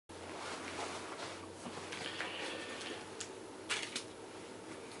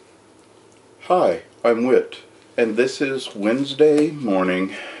Hi, I'm Whit, and this is Wednesday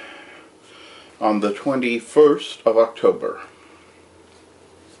morning on the 21st of October.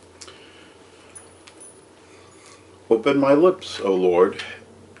 Open my lips, O Lord,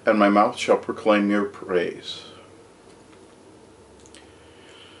 and my mouth shall proclaim your praise.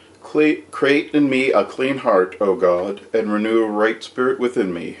 Create in me a clean heart, O God, and renew a right spirit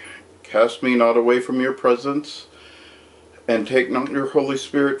within me. Cast me not away from your presence, and take not your Holy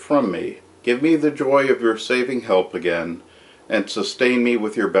Spirit from me. Give me the joy of your saving help again, and sustain me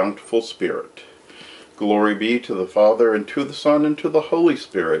with your bountiful Spirit. Glory be to the Father, and to the Son, and to the Holy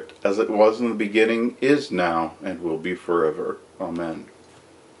Spirit, as it was in the beginning, is now, and will be forever. Amen.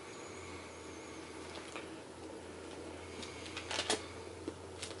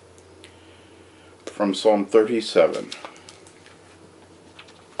 From Psalm 37.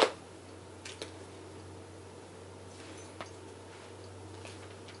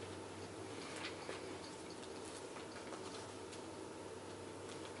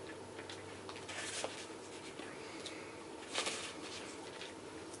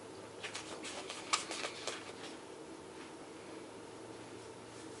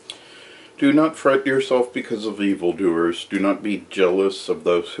 Do not fret yourself because of evildoers. Do not be jealous of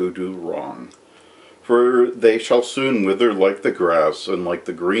those who do wrong. For they shall soon wither like the grass, and like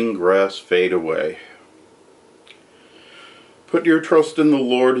the green grass fade away. Put your trust in the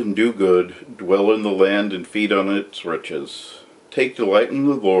Lord and do good. Dwell in the land and feed on its riches. Take delight in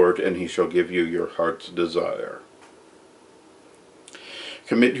the Lord, and he shall give you your heart's desire.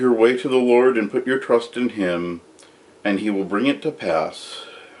 Commit your way to the Lord and put your trust in him, and he will bring it to pass.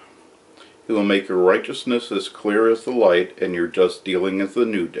 He will make your righteousness as clear as the light, and your just dealing as the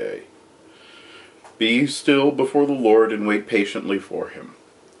new day. Be still before the Lord and wait patiently for him.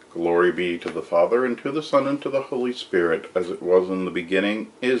 Glory be to the Father, and to the Son, and to the Holy Spirit, as it was in the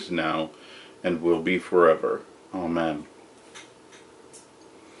beginning, is now, and will be forever. Amen.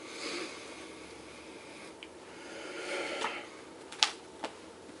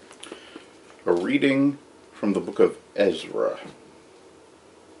 A reading from the book of Ezra.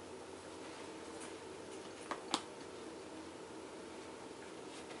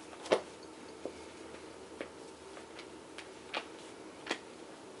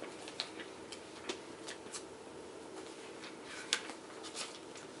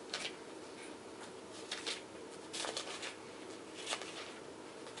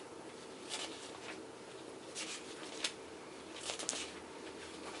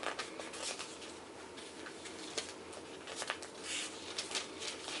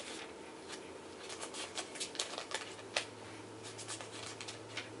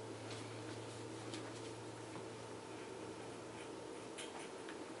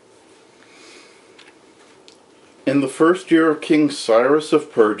 In the first year of King Cyrus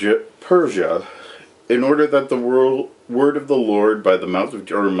of Persia, in order that the word of the Lord by the mouth of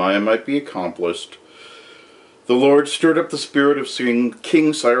Jeremiah might be accomplished, the Lord stirred up the spirit of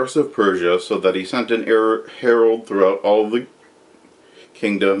King Cyrus of Persia, so that he sent an herald throughout all the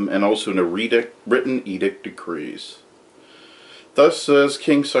kingdom, and also a written edict decrees. Thus says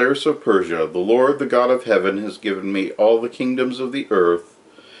King Cyrus of Persia, the Lord, the God of heaven, has given me all the kingdoms of the earth,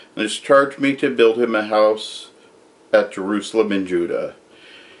 and has charged me to build him a house at Jerusalem in Judah.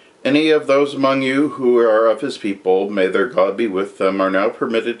 Any of those among you who are of his people, may their God be with them, are now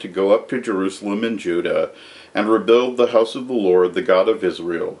permitted to go up to Jerusalem in Judah, and rebuild the house of the Lord, the God of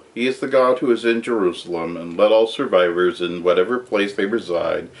Israel. He is the God who is in Jerusalem, and let all survivors in whatever place they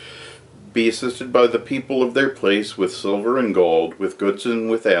reside be assisted by the people of their place with silver and gold, with goods and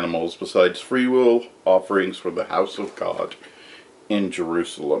with animals, besides freewill offerings for the house of God in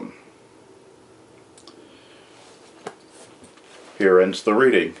Jerusalem. Here ends the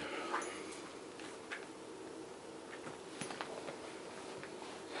reading.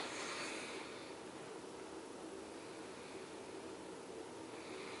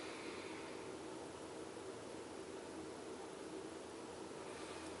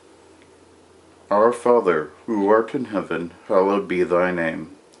 Our Father, who art in heaven, hallowed be thy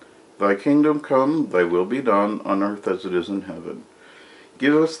name. Thy kingdom come, thy will be done, on earth as it is in heaven.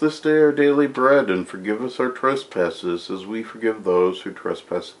 Give us this day our daily bread, and forgive us our trespasses, as we forgive those who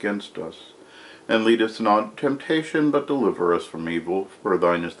trespass against us. And lead us not into temptation, but deliver us from evil. For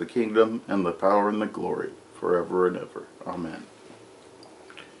thine is the kingdom, and the power, and the glory, forever and ever. Amen.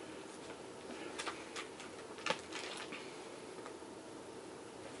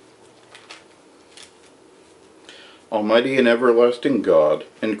 Almighty and everlasting God,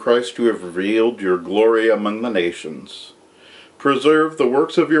 in Christ you have revealed your glory among the nations. Preserve the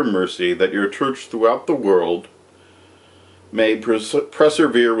works of your mercy, that your church throughout the world may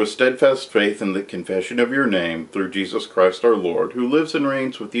persevere with steadfast faith in the confession of your name through Jesus Christ our Lord, who lives and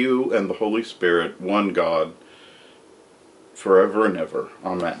reigns with you and the Holy Spirit, one God, forever and ever.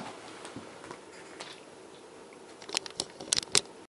 Amen.